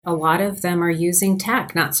A lot of them are using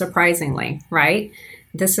tech, not surprisingly, right?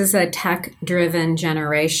 This is a tech-driven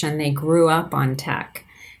generation. They grew up on tech.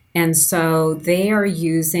 And so they are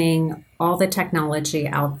using all the technology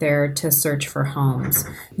out there to search for homes.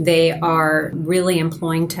 They are really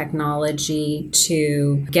employing technology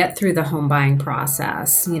to get through the home buying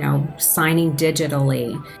process, signing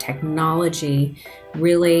digitally. Technology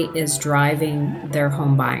really is driving their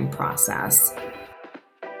home buying process.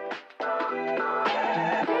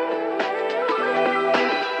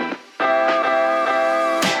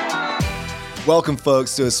 Welcome,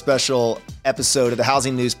 folks, to a special episode of the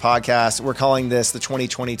Housing News Podcast. We're calling this the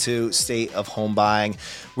 2022 State of Home Buying.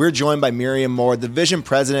 We're joined by Miriam Moore, the Division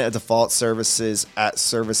President of Default Services at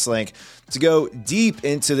ServiceLink, to go deep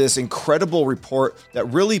into this incredible report that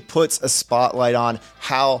really puts a spotlight on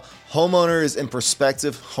how homeowners and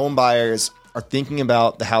prospective home buyers are thinking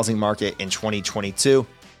about the housing market in 2022.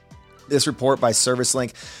 This report by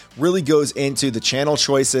ServiceLink really goes into the channel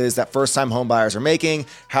choices that first-time home buyers are making,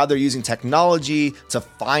 how they're using technology to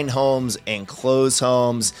find homes and close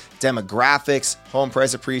homes, demographics, home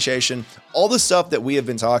price appreciation, all the stuff that we have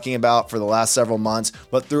been talking about for the last several months,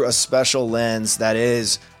 but through a special lens that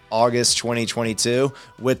is August 2022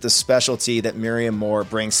 with the specialty that Miriam Moore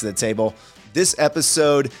brings to the table. This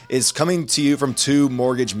episode is coming to you from two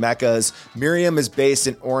mortgage meccas. Miriam is based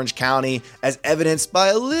in Orange County, as evidenced by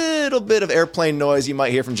a little bit of airplane noise you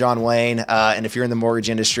might hear from John Wayne. And if you're in the mortgage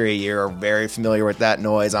industry, you're very familiar with that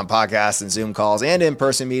noise on podcasts and Zoom calls and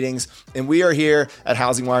in-person meetings. And we are here at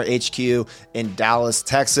Housing Wire HQ in Dallas,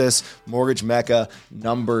 Texas, mortgage mecca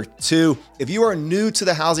number 2. If you are new to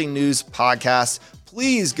the Housing News Podcast,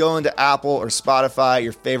 please go into Apple or Spotify,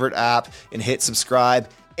 your favorite app, and hit subscribe.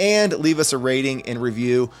 And leave us a rating and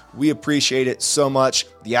review. We appreciate it so much.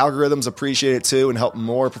 The algorithms appreciate it too and help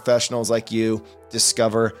more professionals like you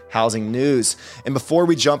discover housing news. And before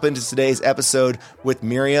we jump into today's episode with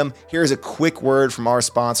Miriam, here's a quick word from our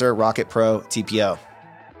sponsor, Rocket Pro TPO.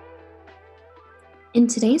 In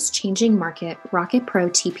today's changing market, Rocket Pro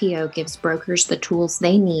TPO gives brokers the tools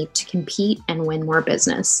they need to compete and win more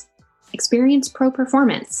business. Experience Pro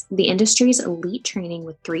Performance, the industry's elite training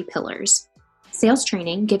with 3 pillars. Sales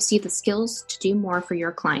training gives you the skills to do more for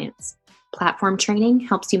your clients. Platform training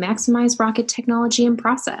helps you maximize Rocket technology and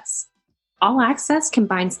process. All Access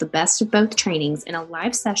combines the best of both trainings in a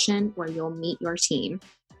live session where you'll meet your team.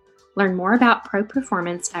 Learn more about Pro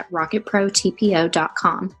Performance at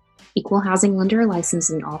rocketprotpo.com. Equal housing lender licensed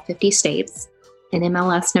in all 50 states. And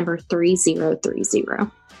MLS number 3030.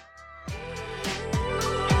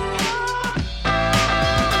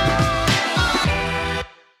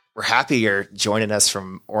 We're happy you're joining us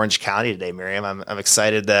from Orange County today, Miriam. I'm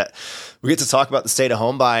excited that we get to talk about the state of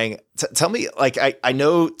home buying. Tell me, I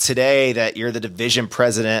know today that you're the division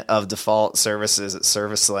president of default services at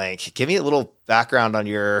ServiceLink. Give me a little background on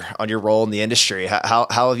your role in the industry. How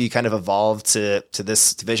have you kind of evolved to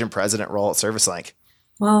this division president role at ServiceLink?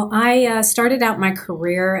 Well, I started out my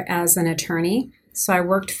career as an attorney. So I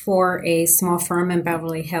worked for a small firm in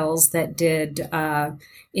Beverly Hills that did title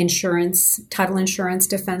insurance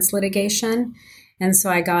defense litigation. And so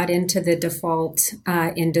I got into the default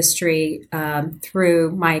industry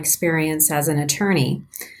through my experience as an attorney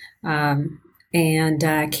and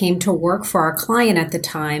came to work for our client at the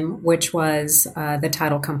time, which was the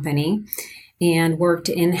title company, and worked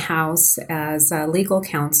in-house as a legal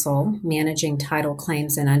counsel, managing title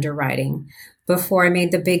claims and underwriting, before I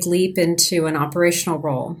made the big leap into an operational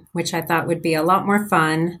role, which I thought would be a lot more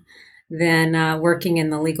fun than working in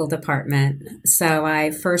the legal department. So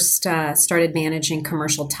I first started managing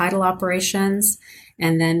commercial title operations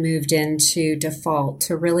and then moved into default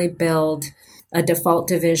to really build a default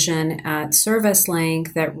division at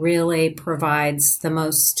ServiceLink that really provides the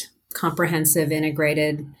most comprehensive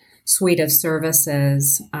integrated suite of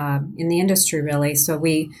services in the industry, really. So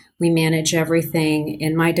we manage everything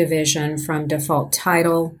in my division from default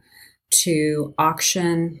title to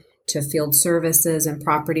auction to field services and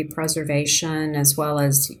property preservation, as well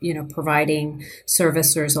as, providing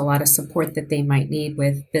servicers a lot of support that they might need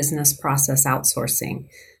with business process outsourcing.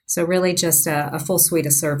 So really just a full suite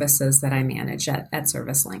of services that I manage at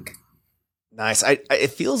ServiceLink. Nice.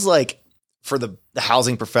 It feels like for the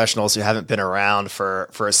housing professionals who haven't been around for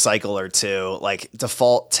a cycle or two, like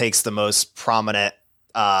default takes the most prominent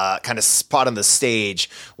kind of spot on the stage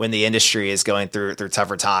when the industry is going through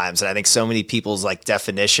tougher times. And I think so many people's like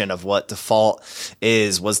definition of what default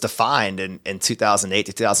was defined in 2008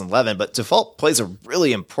 to 2011, but default plays a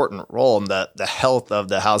really important role in the health of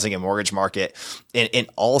the housing and mortgage market in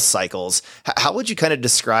all cycles. How would you kind of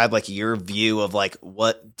describe like your view of like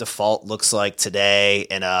what default looks like today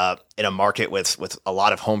in a in a market with a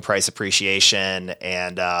lot of home price appreciation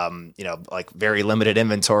and, like very limited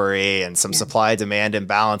inventory and some supply demand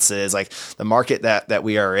imbalances, like the market that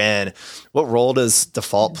we are in, what role does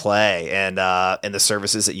default play and in the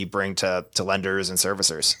services that you bring to lenders and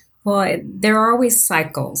servicers? Well, there are always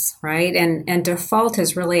cycles, right? And default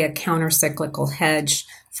is really a counter-cyclical hedge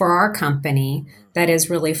for our company that is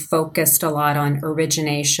really focused a lot on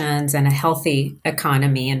originations and a healthy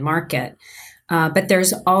economy and market. But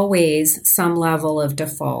there's always some level of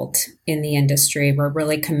default in the industry. We're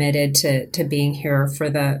really committed to being here for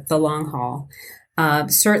the long haul.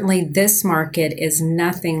 Certainly, this market is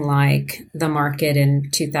nothing like the market in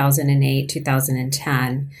 2008,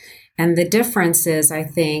 2010. And the difference is, I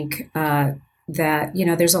think, that,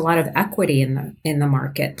 there's a lot of equity in the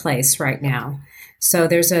marketplace right now. So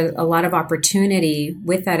there's a lot of opportunity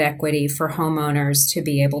with that equity for homeowners to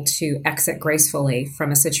be able to exit gracefully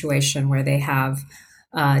from a situation where they have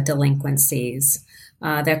delinquencies.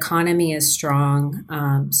 The economy is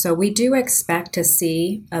strong. So we do expect to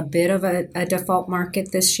see a bit of a default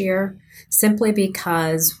market this year, simply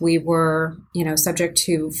because we were, subject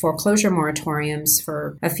to foreclosure moratoriums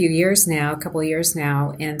for a couple of years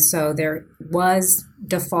now. And so there was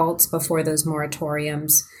defaults before those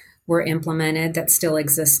moratoriums were implemented that still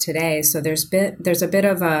exist today. So there's a bit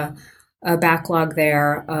of a backlog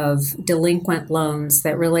there of delinquent loans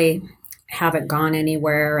that really haven't gone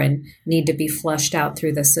anywhere and need to be flushed out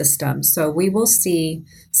through the system. So we will see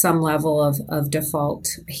some level of default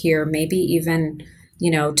here, maybe even,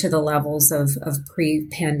 to the levels of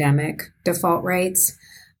pre-pandemic default rates.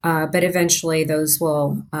 But eventually those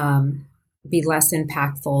will be less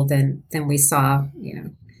impactful than we saw,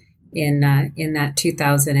 in that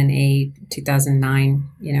 2008,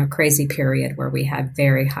 2009, crazy period where we had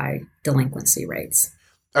very high delinquency rates.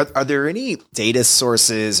 Are there any data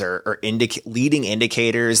sources or leading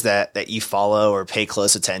indicators that you follow or pay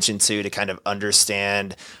close attention to kind of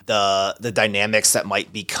understand the dynamics that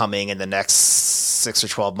might be coming in the next 6 or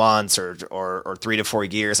 12 months or 3 to 4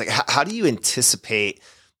 years? Like, how do you anticipate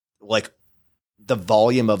like the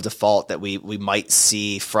volume of default that we might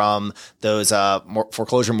see from those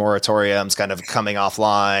foreclosure moratoriums kind of coming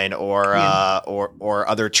offline or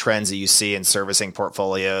other trends that you see in servicing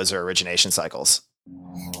portfolios or origination cycles?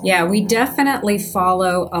 Yeah, we definitely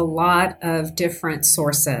follow a lot of different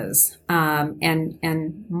sources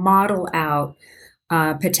and model out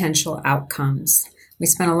potential outcomes. We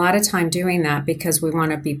spend a lot of time doing that because we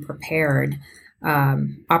want to be prepared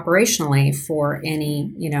operationally for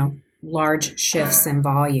any, large shifts in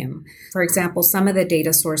volume. For example, some of the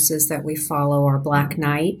data sources that we follow are Black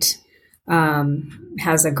Knight,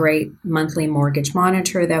 has a great monthly mortgage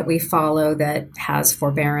monitor that we follow that has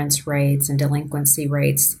forbearance rates and delinquency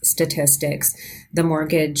rates statistics. The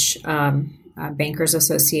Mortgage Bankers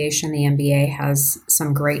Association, the MBA, has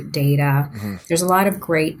some great data. Mm-hmm. There's a lot of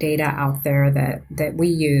great data out there that we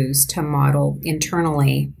use to model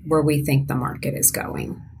internally where we think the market is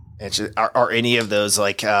going. Are any of those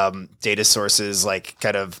data sources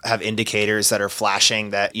kind of have indicators that are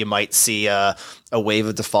flashing that you might see a wave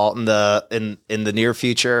of default in the near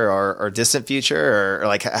future or distant future,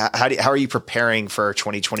 or how are you preparing for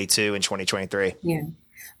 2022 and 2023? Yeah.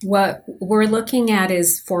 What we're looking at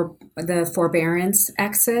is for the forbearance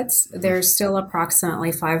exits. There's still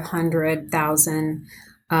approximately 500,000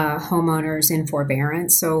 homeowners in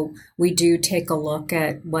forbearance. So we do take a look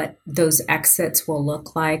at what those exits will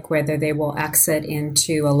look like, whether they will exit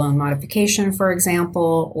into a loan modification, for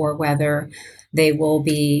example, or whether they will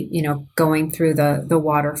be, going through the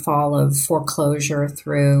waterfall of foreclosure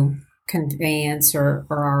through conveyance or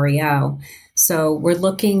REO. So we're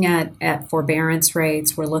looking at forbearance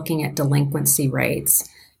rates, we're looking at delinquency rates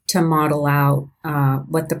to model out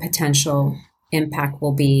what the potential impact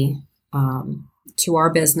will be to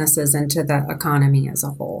our businesses and to the economy as a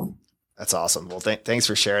whole. That's awesome. Well, thanks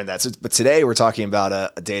for sharing that. But today we're talking about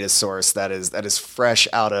a data source that is fresh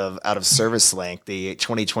out of ServiceLink, the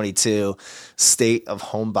 2022 State of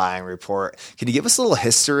Home Buying Report. Can you give us a little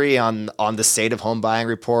history on the State of Home Buying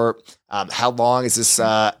Report? How long has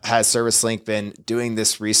ServiceLink been doing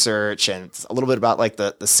this research, and a little bit about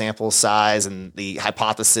the sample size and the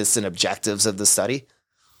hypothesis and objectives of the study?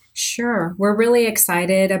 Sure. We're really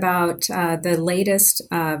excited about the latest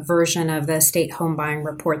version of the State Home Buying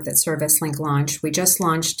Report that ServiceLink launched. We just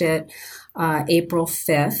launched it April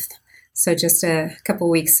 5th, so just a couple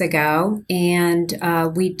weeks ago. And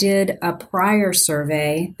we did a prior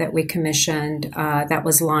survey that we commissioned that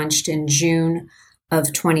was launched in June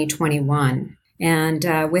of 2021. And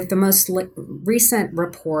with the most recent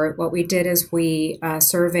report, what we did is we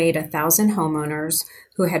surveyed 1,000 homeowners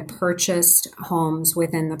who had purchased homes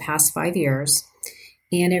within the past 5 years.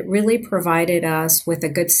 And it really provided us with a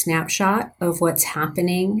good snapshot of what's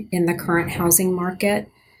happening in the current housing market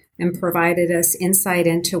and provided us insight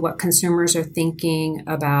into what consumers are thinking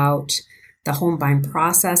about the home buying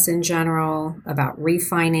process in general, about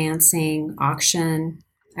refinancing, auction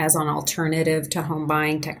as an alternative to home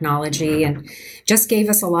buying technology, and just gave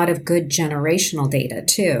us a lot of good generational data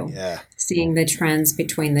too, seeing the trends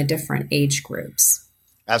between the different age groups.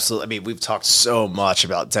 Absolutely. I mean, we've talked so much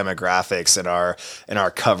about demographics in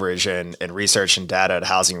our coverage and research and data at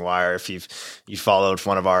Housing Wire. If you followed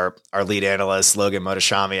one of our lead analysts, Logan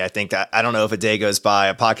Motashami, I think that I don't know if a day goes by,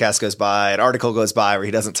 a podcast goes by, an article goes by where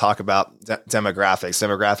he doesn't talk about demographics.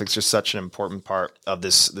 Demographics are such an important part of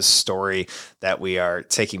this story that we are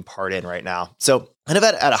taking part in right now. So kind of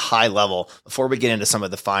at a high level, before we get into some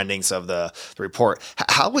of the findings of the report,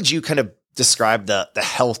 how would you kind of describe the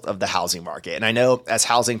health of the housing market? And I know as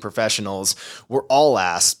housing professionals, we're all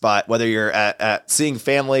asked, but whether you're at seeing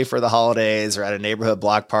family for the holidays or at a neighborhood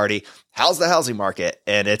block party, how's the housing market?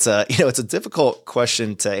 And it's a difficult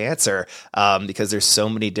question to answer because there's so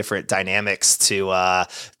many different dynamics to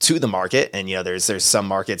the market. And there's some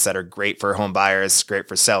markets that are great for home buyers, great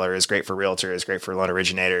for sellers, great for realtors, great for loan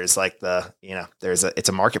originators. It's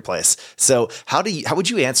a marketplace. So how would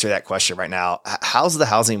you answer that question right now? How's the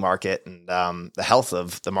housing market and the health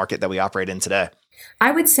of the market that we operate in today?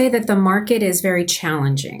 I would say that the market is very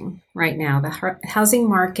challenging right now. The housing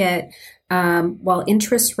market, while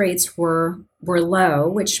interest rates were low,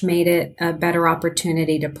 which made it a better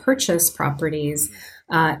opportunity to purchase properties,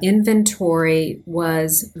 inventory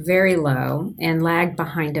was very low and lagged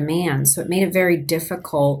behind demand. So it made it very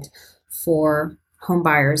difficult for home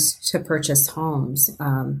buyers to purchase homes.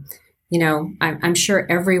 I'm sure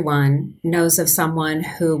everyone knows of someone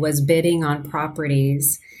who was bidding on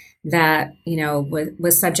properties that,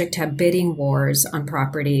 was subject to bidding wars on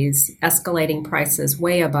properties, escalating prices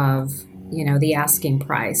way above, the asking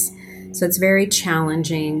price. So it's very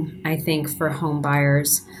challenging, I think, for home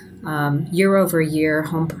buyers. Year over year,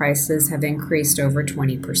 home prices have increased over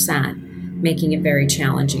 20%, making it very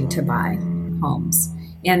challenging to buy homes.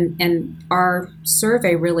 And our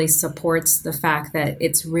survey really supports the fact that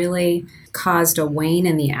it's really caused a wane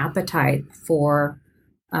in the appetite for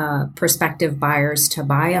prospective buyers to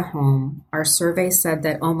buy a home. Our survey said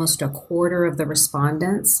that almost a quarter of the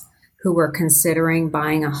respondents who were considering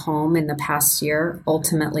buying a home in the past year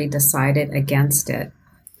ultimately decided against it.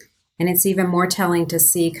 And it's even more telling to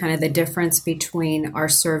see kind of the difference between our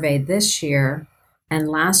survey this year and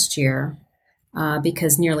last year,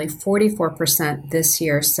 because nearly 44% this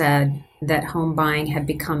year said that home buying had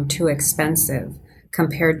become too expensive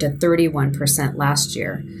compared to 31% last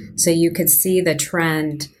year. So you could see the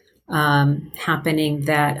trend happening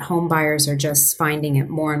that home buyers are just finding it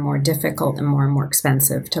more and more difficult and more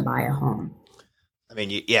expensive to buy a home. I mean,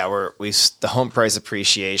 the home price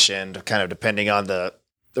appreciation, kind of depending on the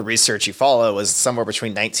research you follow, was somewhere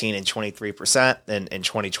between 19 and 23% in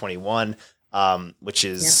 2021. Which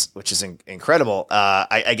is incredible.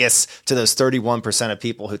 I guess to those 31% of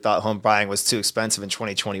people who thought home buying was too expensive in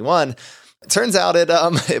 2021, it turns out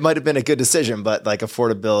it might have been a good decision, but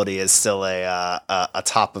affordability is still a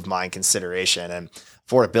top of mind consideration, and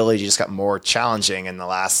affordability just got more challenging in the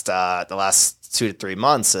last 2 to 3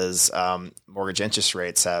 months as mortgage interest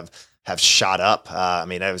rates have shot up.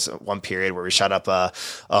 There was one period where we shot up a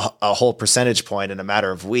whole percentage point in a matter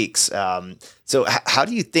of weeks. So how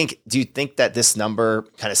do you think that this number,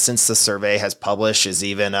 kind of since the survey has published, is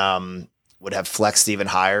even would have flexed even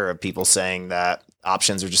higher of people saying that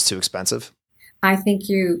options are just too expensive? I think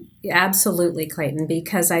you absolutely, Clayton,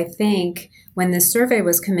 because I think when this survey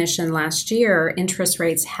was commissioned last year, interest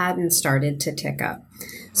rates hadn't started to tick up.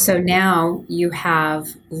 So now you have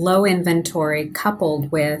low inventory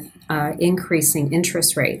coupled with increasing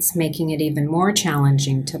interest rates, making it even more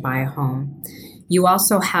challenging to buy a home. You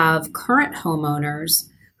also have current homeowners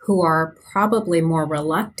who are probably more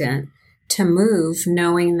reluctant to move,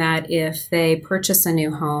 knowing that if they purchase a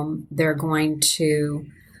new home, they're going to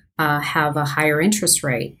have a higher interest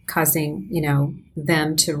rate, causing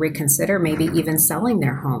them to reconsider maybe even selling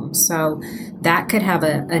their home. So that could have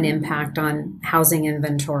an impact on housing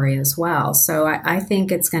inventory as well. So I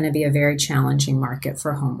think it's going to be a very challenging market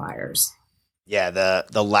for home buyers. Yeah,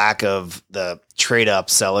 the lack of the trade up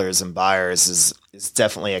sellers and buyers is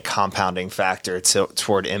definitely a compounding factor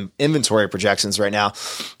toward inventory projections right now.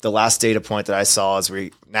 The last data point that I saw is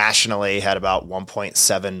we nationally had about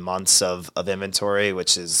 1.7 months of inventory,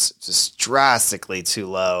 which is just drastically too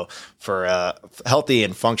low for a healthy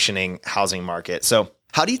and functioning housing market. So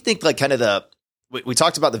how do you think like kind of we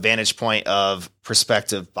talked about the vantage point of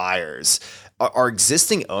prospective buyers. Are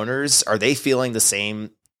existing owners, are they feeling the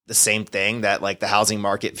same thing that like the housing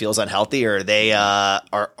market feels unhealthy, or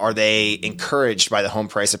are they encouraged by the home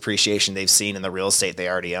price appreciation they've seen in the real estate they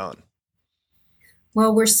already own?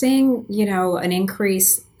 Well, we're seeing, an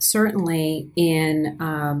increase certainly in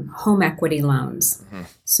home equity loans. Mm-hmm.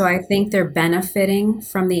 So I think they're benefiting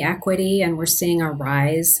from the equity, and we're seeing a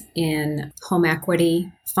rise in home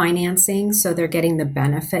equity financing. So they're getting the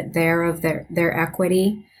benefit there of their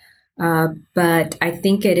equity. But I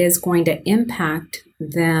think it is going to impact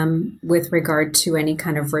them with regard to any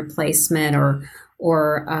kind of replacement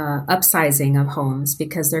or upsizing of homes,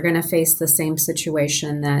 because they're going to face the same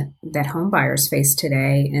situation that home buyers face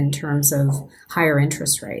today in terms of higher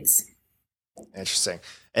interest rates. Interesting.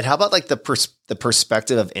 And how about like the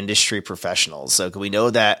perspective of industry professionals? So we know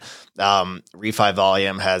that refi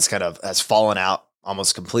volume has fallen out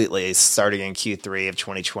almost completely starting in Q3 of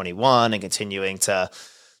 2021 and continuing to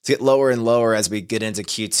get lower and lower as we get into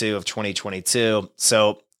Q2 of 2022.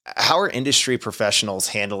 So how are industry professionals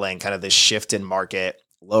handling kind of this shift in market,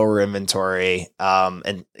 lower inventory,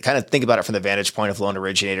 and kind of think about it from the vantage point of loan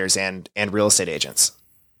originators and real estate agents?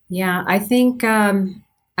 Yeah, I think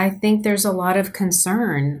there's a lot of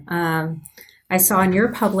concern. I saw in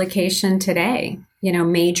your publication today,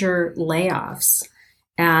 major layoffs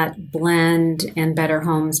at Blend and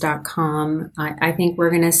BetterHomes.com. I think we're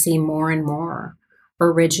going to see more and more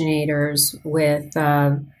originators with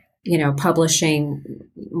publishing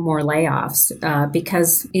more layoffs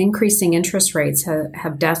because increasing interest rates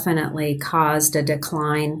have definitely caused a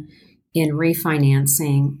decline in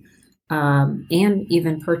refinancing and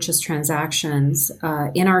even purchase transactions.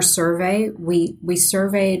 In our survey, we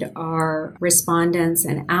surveyed our respondents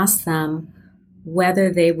and asked them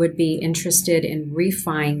whether they would be interested in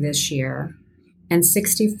refining this year, and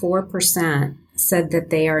 64% said that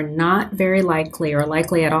they are not very likely or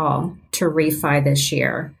likely at all to refi this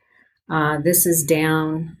year. This is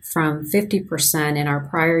down from 50% in our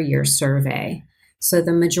prior year survey. So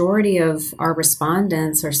the majority of our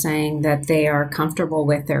respondents are saying that they are comfortable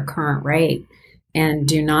with their current rate and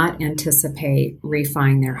do not anticipate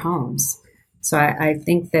refining their homes. So I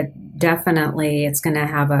think that definitely it's going to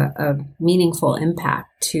have a meaningful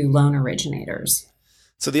impact to loan originators.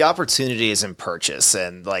 So the opportunity is in purchase,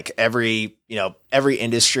 and like every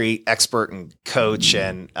industry expert and coach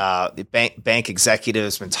and the bank executive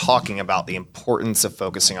has been talking about the importance of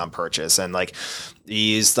focusing on purchase. And like you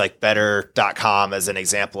used like better.com as an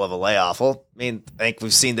example of a layoff. Well, I mean, I think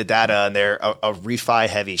we've seen the data and they're a refi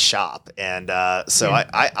heavy shop. And so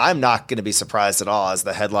yeah. I'm not going to be surprised at all as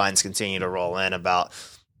the headlines continue to roll in about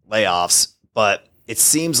layoffs, but it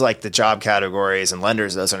seems like the job categories and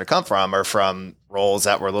lenders those are going to come from are from roles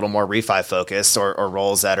that were a little more refi focused or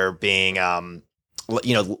roles that are being,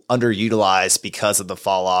 underutilized because of the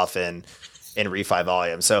fall off in refi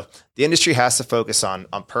volume. So the industry has to focus on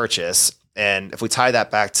purchase. And if we tie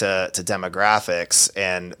that back to demographics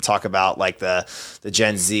and talk about like the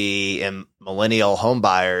Gen Z and millennial home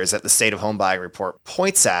buyers that the State of Home Buying report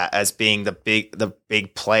points at as being the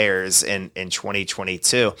big players in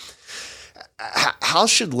 2022. How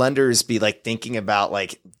should lenders be like thinking about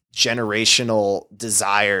like generational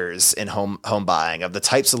desires in home buying of the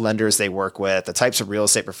types of lenders they work with, the types of real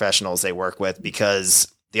estate professionals they work with,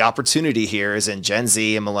 because the opportunity here is in Gen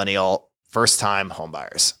Z and millennial first-time home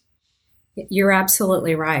buyers? You're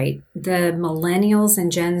absolutely right. The millennials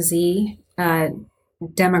and Gen Z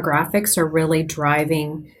demographics are really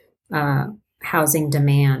driving housing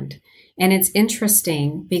demand. And it's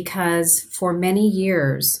interesting because for many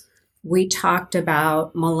years, we talked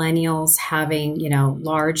about millennials having,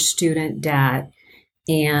 large student debt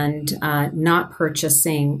and not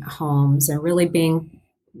purchasing homes and really being,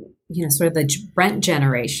 sort of the rent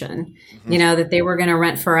generation, mm-hmm. That they were going to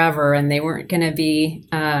rent forever and they weren't going to be,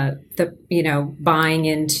 buying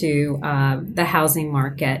into the housing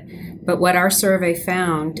market. But what our survey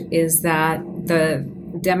found is that the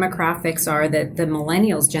demographics are that the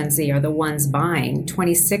millennials, Gen Z, are the ones buying.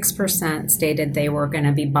 26% stated they were going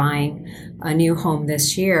to be buying a new home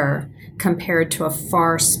this year, compared to a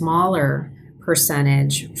far smaller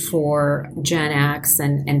percentage for Gen X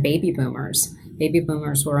and baby boomers. Baby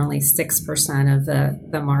boomers were only 6% of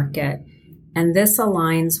the market. And this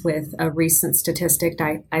aligns with a recent statistic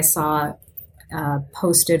I saw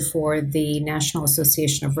posted for the National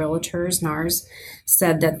Association of Realtors, NARS,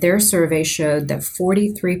 said that their survey showed that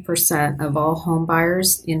 43% of all home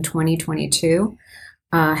buyers in 2022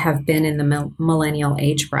 have been in the millennial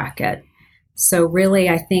age bracket. So really,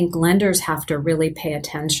 I think lenders have to really pay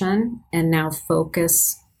attention and now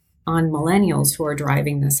focus on millennials who are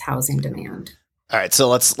driving this housing demand. All right, so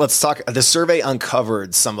let's talk. The survey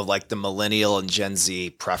uncovered some of like the millennial and Gen Z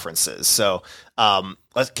preferences. So,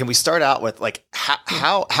 can we start out with like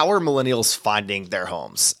how are millennials finding their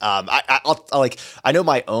homes? I know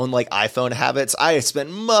my own like iPhone habits. I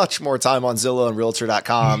spend much more time on Zillow and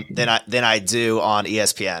Realtor.com than I do on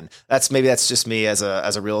ESPN. That's just me as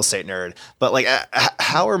a real estate nerd. But like,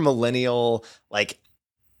 how are millennial like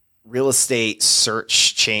real estate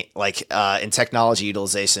search change, in technology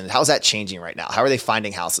utilization? How's that changing right now? How are they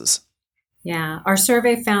finding houses? Yeah, our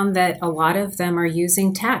survey found that a lot of them are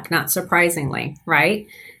using tech, not surprisingly, right?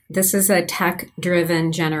 This is a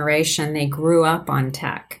tech-driven generation. They grew up on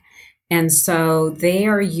tech. And so they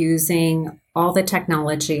are using all the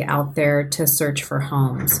technology out there to search for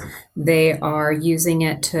homes. They are using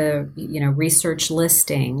it to, research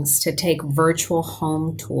listings, to take virtual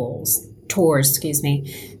home tours.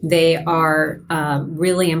 They are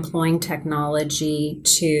really employing technology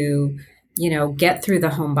to, get through the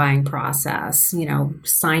home buying process,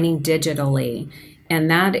 signing digitally. And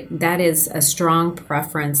that is a strong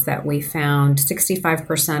preference that we found.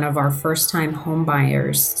 65% of our first-time home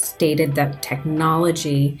buyers stated that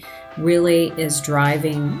technology really is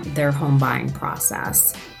driving their home buying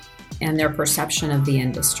process and their perception of the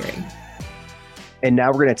industry. And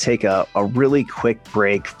now we're going to take a really quick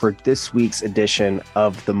break for this week's edition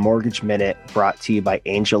of the Mortgage Minute, brought to you by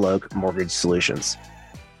Angel Oak Mortgage Solutions.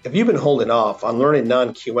 If you've been holding off on learning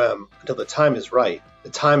non-QM until the time is right, the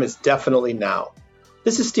time is definitely now.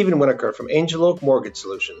 This is Stephen Winokur from Angel Oak Mortgage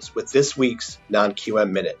Solutions with this week's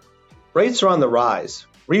non-QM Minute. Rates are on the rise.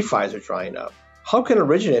 Refis are drying up. How can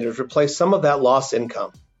originators replace some of that lost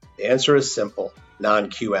income? The answer is simple: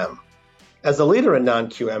 non-QM. As a leader in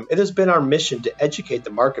non-QM, it has been our mission to educate the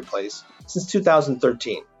marketplace since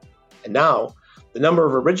 2013. And now, the number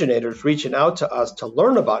of originators reaching out to us to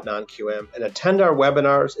learn about non-QM and attend our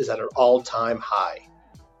webinars is at an all-time high.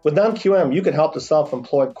 With non-QM, you can help the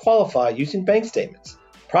self-employed qualify using bank statements.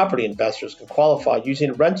 Property investors can qualify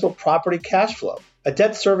using rental property cash flow, a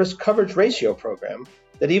debt service coverage ratio program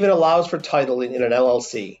that even allows for titling in an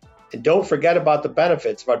LLC. And don't forget about the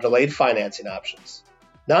benefits of our delayed financing options.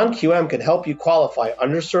 Non-QM can help you qualify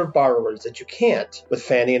underserved borrowers that you can't with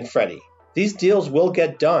Fannie and Freddie. These deals will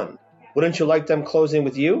get done. Wouldn't you like them closing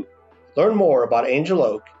with you? Learn more about Angel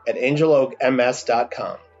Oak at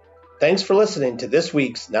angeloakms.com. Thanks for listening to this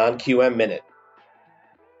week's non-QM Minute.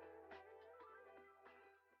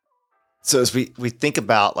 So as we think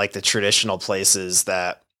about like the traditional places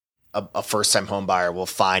that a first-time home buyer will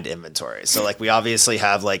find inventory. So like we obviously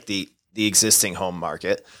have like the existing home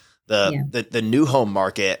market. The new home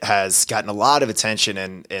market has gotten a lot of attention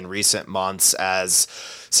in recent months as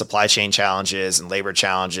supply chain challenges and labor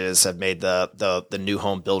challenges have made the new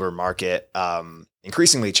home builder market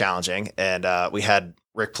increasingly challenging. And we had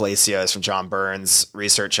Rick Palacios from John Burns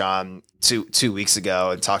research on two weeks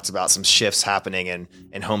ago and talked about some shifts happening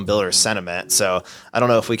in home builder sentiment. So I don't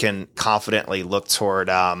know if we can confidently look toward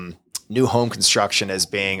new home construction as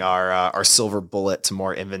being our silver bullet to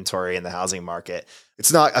more inventory in the housing market.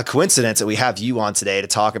 It's not a coincidence that we have you on today to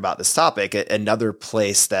talk about this topic. Another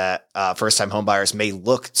place that first-time home buyers may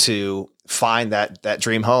look to find that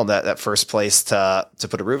dream home, that first place to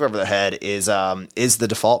put a roof over their head is the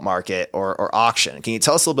default market or auction. Can you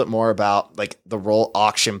tell us a little bit more about like the role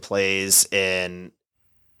auction plays in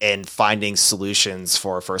finding solutions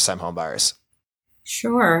for first-time home buyers?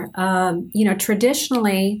 Sure.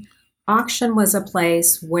 Traditionally, auction was a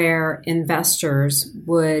place where investors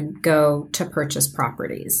would go to purchase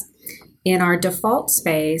properties. In our default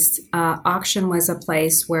space, auction was a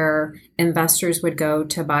place where investors would go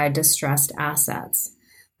to buy distressed assets.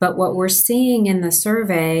 But what we're seeing in the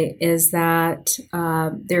survey is that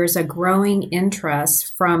there's a growing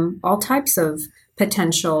interest from all types of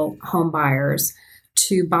potential home buyers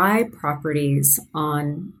to buy properties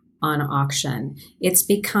on auction. It's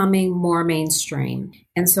becoming more mainstream.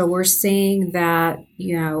 And so we're seeing that,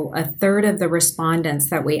 a third of the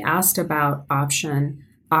respondents that we asked about auction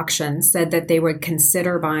said that they would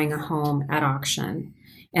consider buying a home at auction.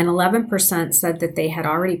 And 11% said that they had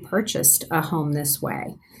already purchased a home this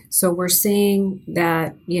way. So we're seeing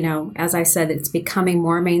that, as I said, it's becoming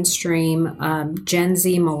more mainstream. Gen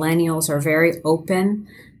Z millennials are very open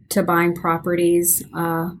to buying properties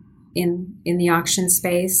in the auction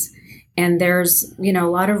space. And there's, a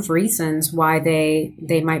lot of reasons why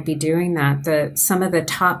they might be doing that. Some of the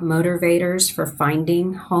top motivators for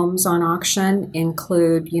finding homes on auction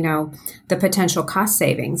include, the potential cost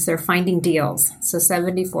savings. They're finding deals. So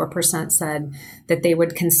 74% said that they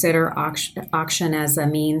would consider auction as a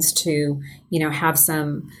means to, have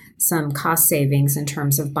some cost savings in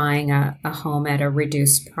terms of buying a home at a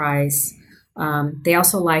reduced price. They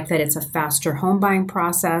also like that it's a faster home buying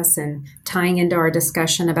process, and tying into our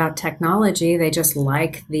discussion about technology, they just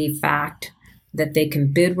like the fact that they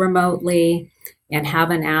can bid remotely and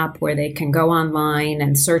have an app where they can go online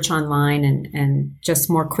and search online and just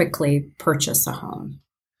more quickly purchase a home.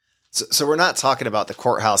 So we're not talking about the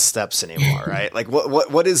courthouse steps anymore, right? Like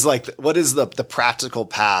what is the practical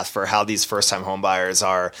path for how these first time home buyers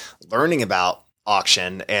are learning about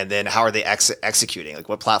auction, and then how are they executing? Like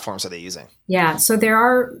what platforms are they using? Yeah, so there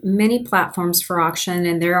are many platforms for auction,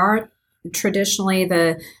 and there are traditionally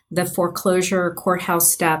the foreclosure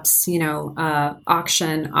courthouse steps,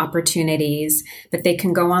 auction opportunities, but they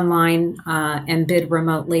can go online and bid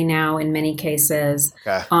remotely now in many cases,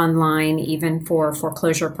 online, even for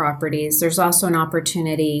foreclosure properties. There's also an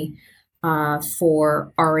opportunity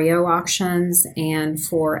for REO auctions and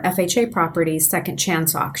for FHA properties, second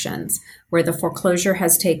chance auctions, where the foreclosure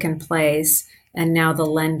has taken place and now the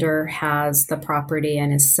lender has the property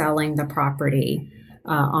and is selling the property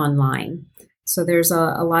online. So there's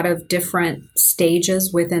a lot of different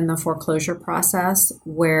stages within the foreclosure process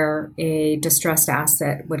where a distressed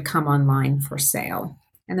asset would come online for sale.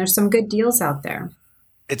 And there's some good deals out there.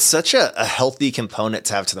 It's such a healthy component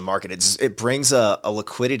to have to the market. It brings a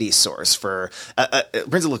liquidity source for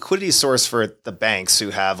the banks who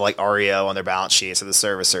have like REO on their balance sheets or the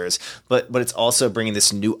servicers, but it's also bringing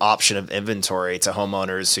this new option of inventory to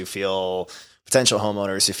potential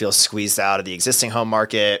homeowners who feel squeezed out of the existing home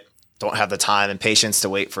market, don't have the time and patience to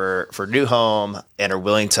wait for new home, and are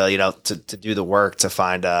willing to to do the work to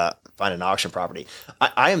find an auction property.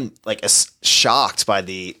 I am like shocked by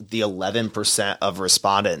the 11% of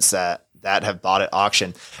respondents that have bought at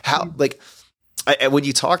auction. How when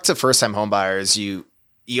you talk to first time home buyers, you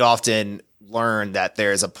often learn that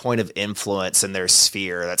there's a point of influence in their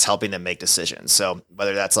sphere that's helping them make decisions. So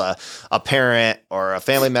whether that's a parent or a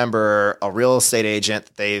family member, a real estate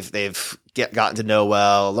agent they've gotten to know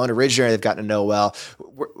well, a loan originator they've gotten to know well,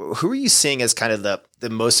 who are you seeing as kind of the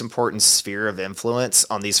most important sphere of influence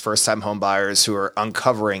on these first time home buyers who are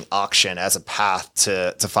uncovering auction as a path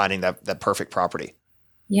to finding that perfect property?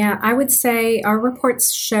 Yeah, I would say our report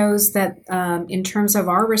shows that in terms of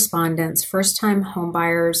our respondents, first time home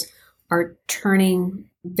buyers are turning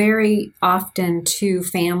very often to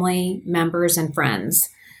family members and friends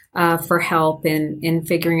for help in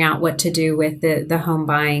figuring out what to do with the home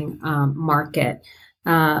buying market.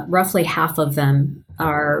 Roughly half of them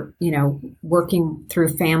are, working through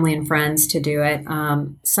family and friends to do it.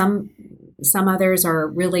 Some others are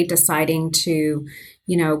really deciding to,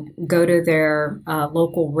 go to their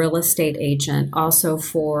local real estate agent also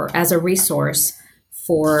as a resource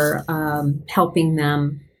for helping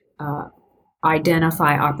them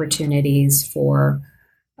identify opportunities for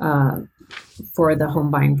the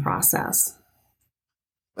home buying process.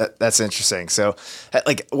 That's interesting. So,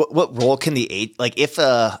 like, what role can if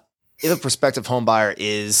a prospective home buyer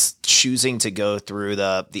is choosing to go through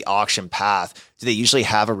the auction path, do they usually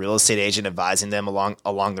have a real estate agent advising them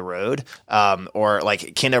along the road, or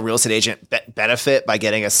like can a real estate agent benefit by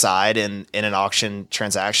getting a side in an auction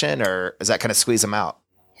transaction, or does that kind of squeeze them out?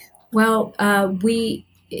 Well,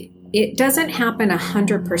 it doesn't happen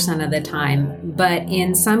 100% of the time, but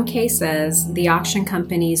in some cases, the auction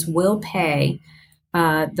companies will pay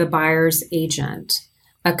the buyer's agent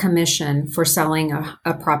a commission for selling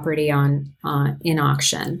a property in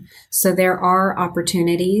auction. So there are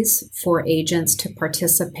opportunities for agents to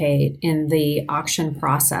participate in the auction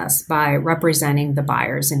process by representing the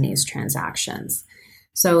buyers in these transactions.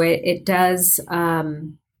 So it does.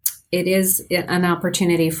 It is an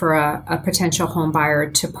opportunity for a potential home buyer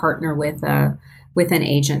to partner with an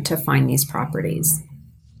agent to find these properties.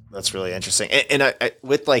 That's really interesting. And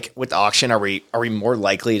with auction, are we more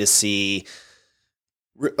likely to see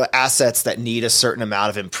assets that need a certain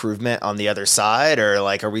amount of improvement on the other side, or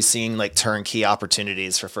are we seeing turnkey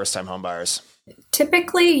opportunities for first time home buyers?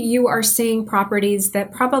 Typically, you are seeing properties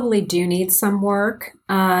that probably do need some work.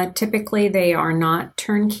 Typically, they are not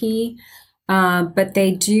turnkey. But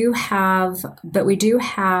we do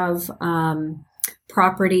have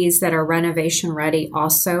properties that are renovation ready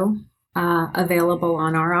also available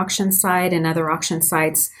on our auction site, and other auction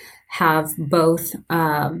sites have both,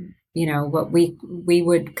 what we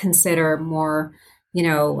would consider more,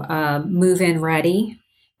 move-in ready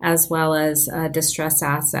as well as distressed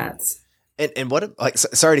assets. And what, like,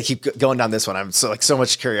 sorry to keep going down this one. I'm so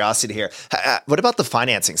much curiosity here. What about the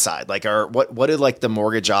financing side? Like, what do like the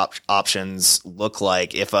mortgage options look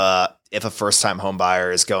like if a first time home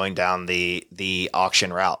buyer is going down the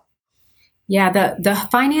auction route? Yeah, the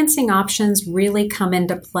financing options really come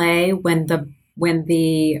into play when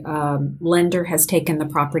the lender has taken the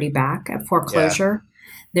property back at foreclosure. Yeah.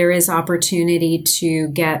 There is opportunity to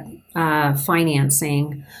get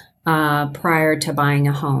financing prior to buying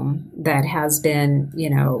a home that has been,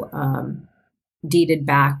 deeded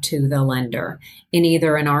back to the lender in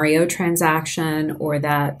either an REO transaction or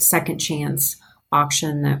that second chance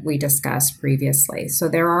auction that we discussed previously. So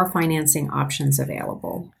there are financing options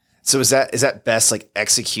available. So is that best like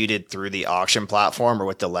executed through the auction platform or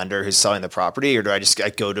with the lender who's selling the property, or do I just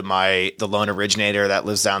go to the loan originator that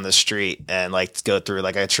lives down the street and like go through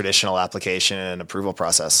like a traditional application and approval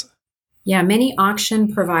process? Yeah, many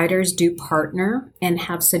auction providers do partner and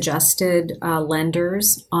have suggested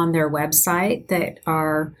lenders on their website that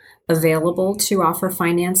are available to offer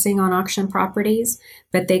financing on auction properties,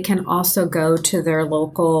 but they can also go to their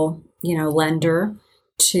local, lender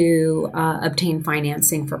to obtain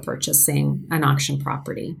financing for purchasing an auction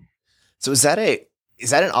property. So is that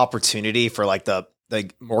an opportunity for like the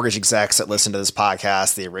mortgage execs that listen to this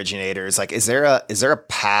podcast, the originators? Like, is there a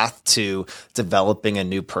path to developing a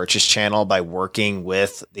new purchase channel by working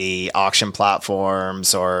with the auction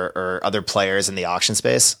platforms or other players in the auction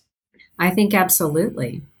space? I think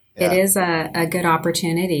absolutely. Yeah. It is a good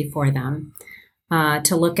opportunity for them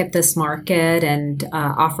to look at this market and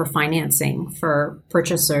offer financing for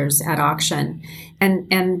purchasers at auction.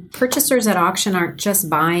 And purchasers at auction aren't just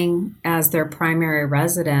buying as their primary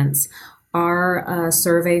residence. Our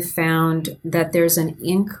survey found that there's an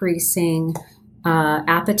increasing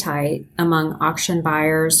appetite among auction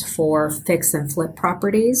buyers for fix and flip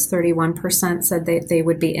properties. 31% said that they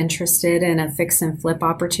would be interested in a fix and flip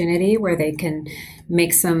opportunity where they can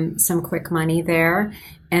make some quick money there.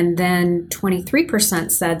 And then 23%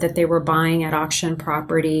 said that they were buying at auction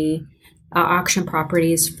properties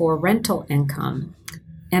for rental income.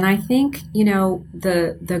 And I think,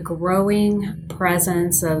 the growing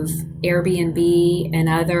presence of Airbnb and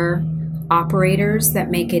other operators that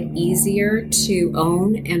make it easier to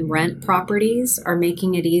own and rent properties are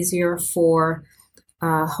making it easier for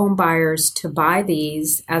home buyers to buy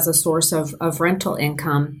these as a source of rental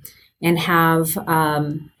income and have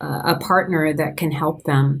a partner that can help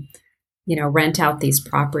them, rent out these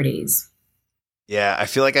properties. Yeah, I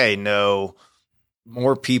feel like I know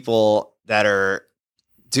more people that are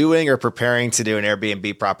doing or preparing to do an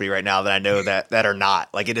Airbnb property right now than I know that are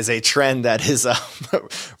not. Like, it is a trend that is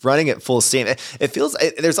running at full steam. It feels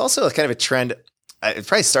there's also a kind of a trend. It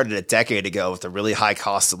probably started a decade ago with the really high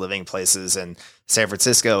cost of living places in San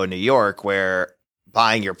Francisco and New York, where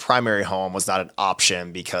buying your primary home was not an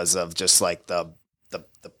option because of just like the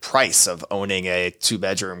price of owning a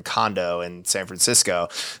 2-bedroom condo in San Francisco.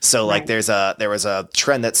 So like there was a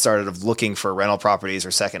trend that started of looking for rental properties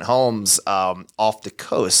or second homes off the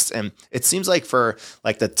coast. And it seems like for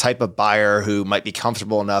like the type of buyer who might be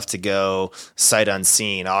comfortable enough to go sight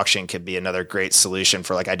unseen, auction could be another great solution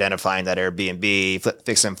for like identifying that Airbnb,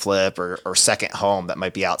 fix and flip or second home that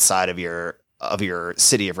might be outside of your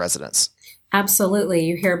city of residence. Absolutely.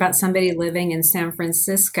 You hear about somebody living in San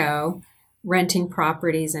Francisco renting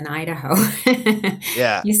properties in Idaho.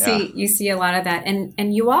 Yeah. You see a lot of that.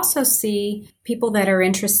 And you also see people that are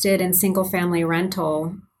interested in single family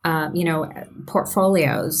rental,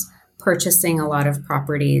 portfolios purchasing a lot of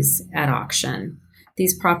properties at auction.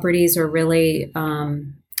 These properties are really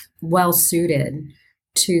well suited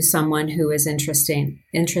to someone who is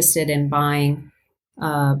interested in buying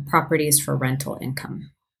properties for rental income.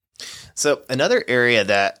 So another area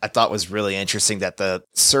that I thought was really interesting that the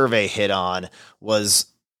survey hit on was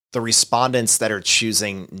the respondents that are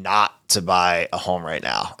choosing not to buy a home right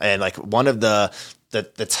now. And like one of the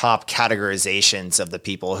top categorizations of the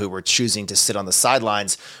people who were choosing to sit on the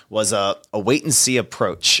sidelines was a wait and see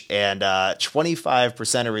approach. And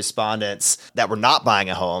 25% of respondents that were not buying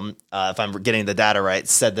a home, if I'm getting the data right,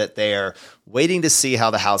 said that they are waiting to see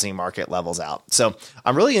how the housing market levels out. So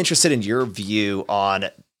I'm really interested in your view on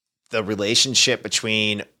the relationship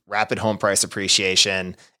between rapid home price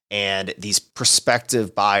appreciation and these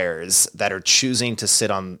prospective buyers that are choosing to sit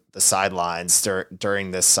on the sidelines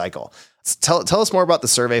during this cycle. Tell us more about the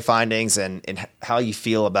survey findings and how you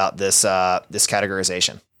feel about this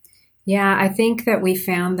categorization. Yeah, I think that we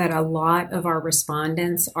found that a lot of our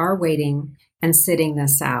respondents are waiting and sitting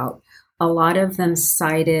this out. A lot of them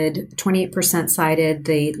 28% cited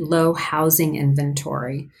the low housing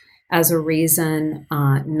inventory as a reason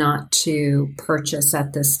not to purchase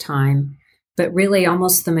at this time. But really,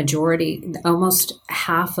 almost the majority, almost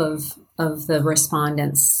half of the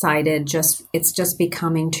respondents cited it's just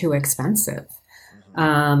becoming too expensive.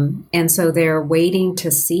 And so they're waiting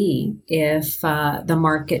to see if the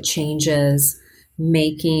market changes,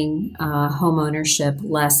 making home ownership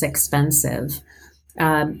less expensive.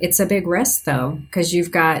 It's a big risk, though, because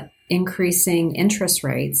you've got increasing interest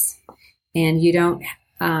rates, and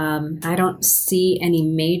I don't see any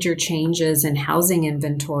major changes in housing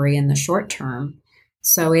inventory in the short term.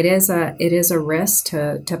 So it is a risk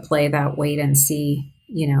to play that wait and see,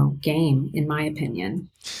 game, in my opinion.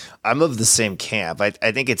 I'm of the same camp.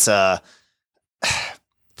 I think it's for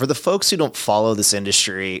the folks who don't follow this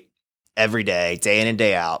industry every day in and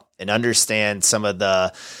day out, and understand some of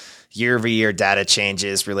the year-over-year data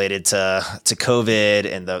changes related to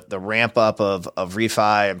COVID and the ramp up of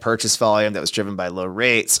refi and purchase volume that was driven by low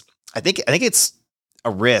rates. I think it's a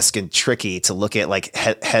risk and tricky to look at like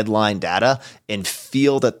headline data and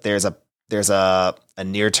feel that there's a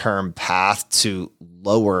near-term path to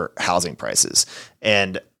lower housing prices.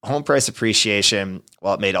 And home price appreciation,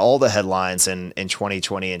 while it made all the headlines in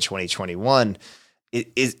 2020 and 2021,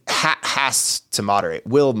 it has to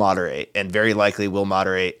will moderate, and very likely will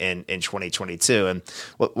moderate in 2022. And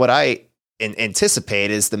what I anticipate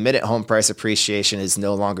is the minute home price appreciation is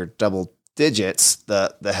no longer double digits,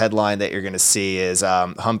 the headline that you're going to see is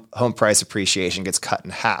home price appreciation gets cut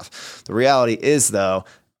in half. The reality is, though,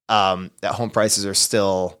 that home prices are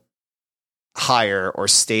still higher or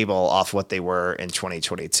stable off what they were in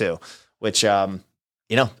 2022, which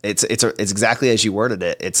it's exactly as you worded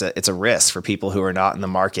it. It's a risk for people who are not in the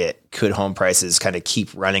market. Could home prices kind of keep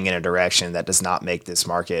running in a direction that does not make this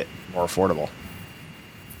market more affordable?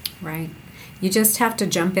 Right. You just have to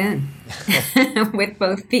jump in with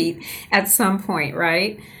both feet at some point,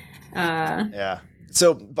 right? Yeah.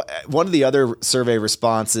 So one of the other survey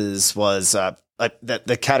responses was the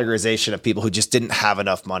categorization of people who just didn't have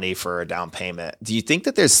enough money for a down payment. Do you think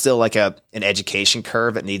that there's still like an education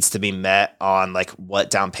curve that needs to be met on like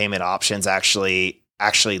what down payment options actually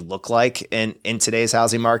look like in today's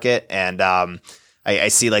housing market? And I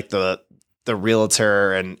see like the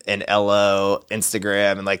realtor and LO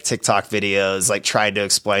Instagram and like TikTok videos, like trying to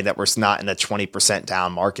explain that we're not in a 20%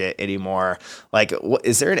 down market anymore. Like,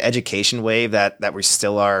 is there an education wave that we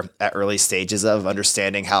still are at early stages of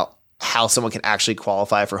understanding how someone can actually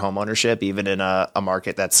qualify for home ownership, even in a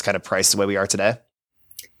market that's kind of priced the way we are today?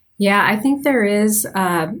 Yeah, I think there is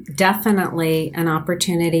definitely an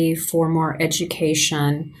opportunity for more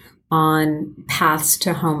education on paths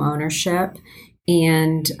to home ownership,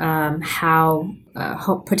 and how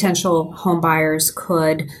potential home buyers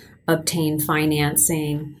could obtain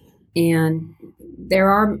financing. And there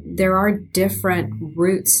are different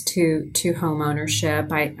routes to home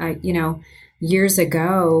ownership. I years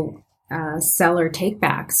ago, seller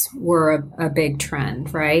takebacks were a big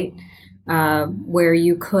trend, right? Where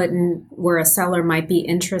a seller might be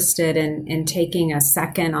interested in taking a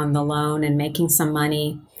second on the loan and making some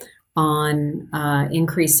money on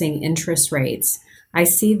increasing interest rates. I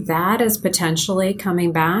see that as potentially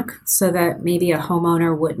coming back, so that maybe a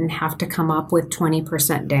homeowner wouldn't have to come up with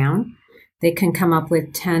 20% down. They can come up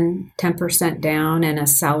with 10% down, and a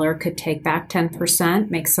seller could take back 10%,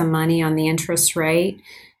 make some money on the interest rate,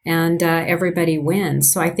 and everybody wins.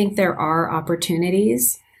 So I think there are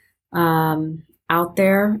opportunities out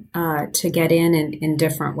there to get in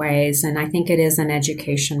different ways. And I think it is an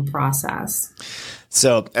education process.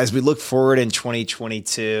 So as we look forward in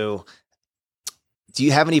 2022, do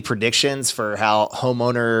you have any predictions for how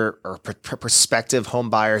homeowner or prospective home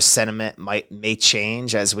buyer sentiment may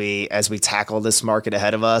change as we tackle this market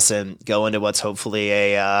ahead of us and go into what's hopefully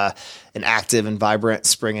an active and vibrant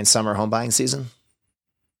spring and summer home buying season?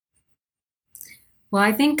 Well,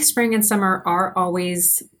 I think spring and summer are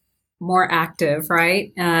always more active,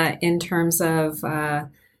 right? In terms of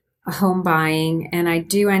home buying. And I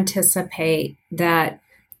do anticipate that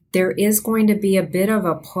there is going to be a bit of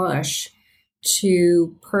a push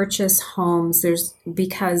to purchase homes.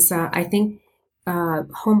 Because I think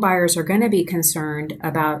home buyers are going to be concerned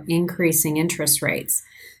about increasing interest rates.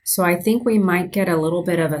 So I think we might get a little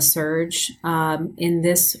bit of a surge in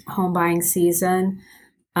this home buying season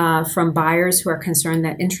from buyers who are concerned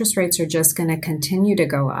that interest rates are just going to continue to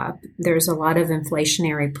go up. There's a lot of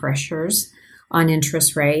inflationary pressures on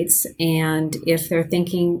interest rates. And if they're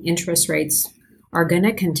thinking interest rates are going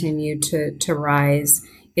to continue to rise,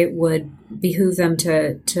 it would behoove them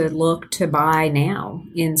to look to buy now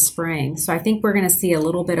in spring. So I think we're going to see a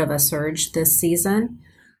little bit of a surge this season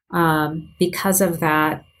because of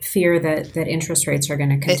that fear that interest rates are going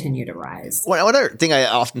to continue to rise. One other thing I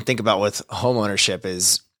often think about with homeownership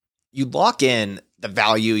is you lock in the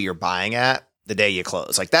value you're buying at the day you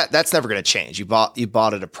close. Like that's never going to change. You bought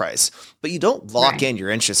at a price, but you don't lock in your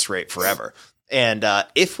interest rate forever. And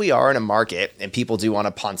if we are in a market and people do want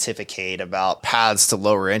to pontificate about paths to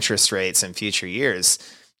lower interest rates in future years,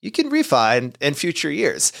 you can refi in future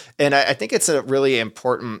years. And I think it's a really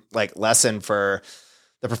important lesson for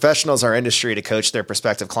the professionals in our industry to coach their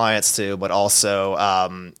prospective clients to, but also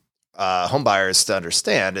home buyers to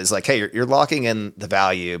understand is hey, you're locking in the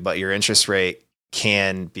value, but your interest rate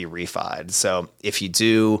can be refied. So if you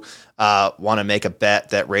do want to make a bet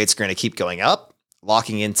that rates are going to keep going up,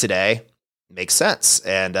 locking in today makes sense,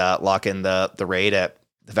 and lock in the rate at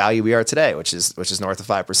the value we are today, which is north of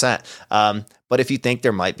 5%. But if you think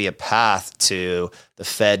there might be a path to the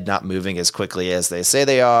Fed not moving as quickly as they say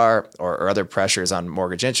they are, or other pressures on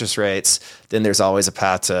mortgage interest rates, then there's always a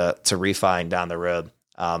path to refining down the road.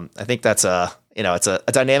 I think that's it's a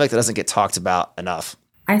dynamic that doesn't get talked about enough.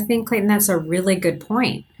 I think, Clayton, that's a really good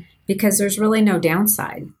point, because there's really no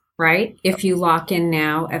downside, right? If you lock in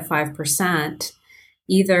now at 5%,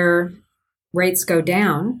 either rates go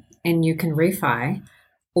down and you can refi,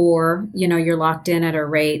 or, you're locked in at a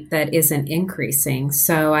rate that isn't increasing.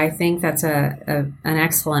 So I think that's an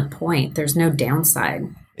excellent point. There's no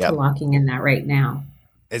downside to locking in that rate now.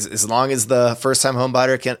 As long as the first-time home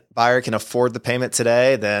buyer can afford the payment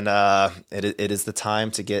today, then it is the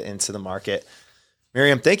time to get into the market.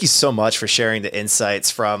 Miriam, thank you so much for sharing the insights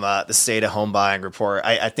from the State of Home Buying report.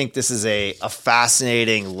 I think this is a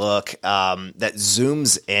fascinating look that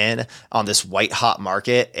zooms in on this white-hot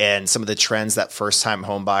market and some of the trends that first-time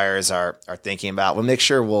home buyers are thinking about. We'll make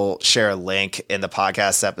sure we'll share a link in the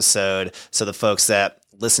podcast episode so the folks that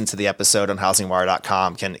listen to the episode on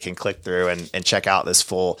housingwire.com can click through and check out this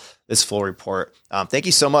full report. Thank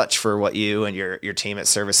you so much for what you and your team at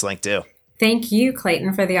ServiceLink do. Thank you,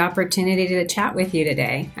 Clayton, for the opportunity to chat with you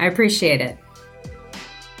today. I appreciate it.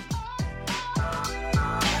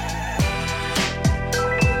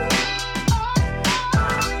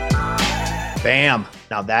 Bam.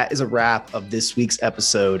 Now that is a wrap of this week's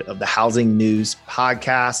episode of the Housing News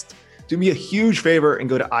Podcast. Do me a huge favor and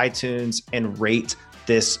go to iTunes and rate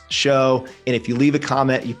this show. And if you leave a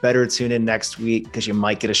comment, you better tune in next week because you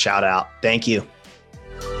might get a shout out. Thank you.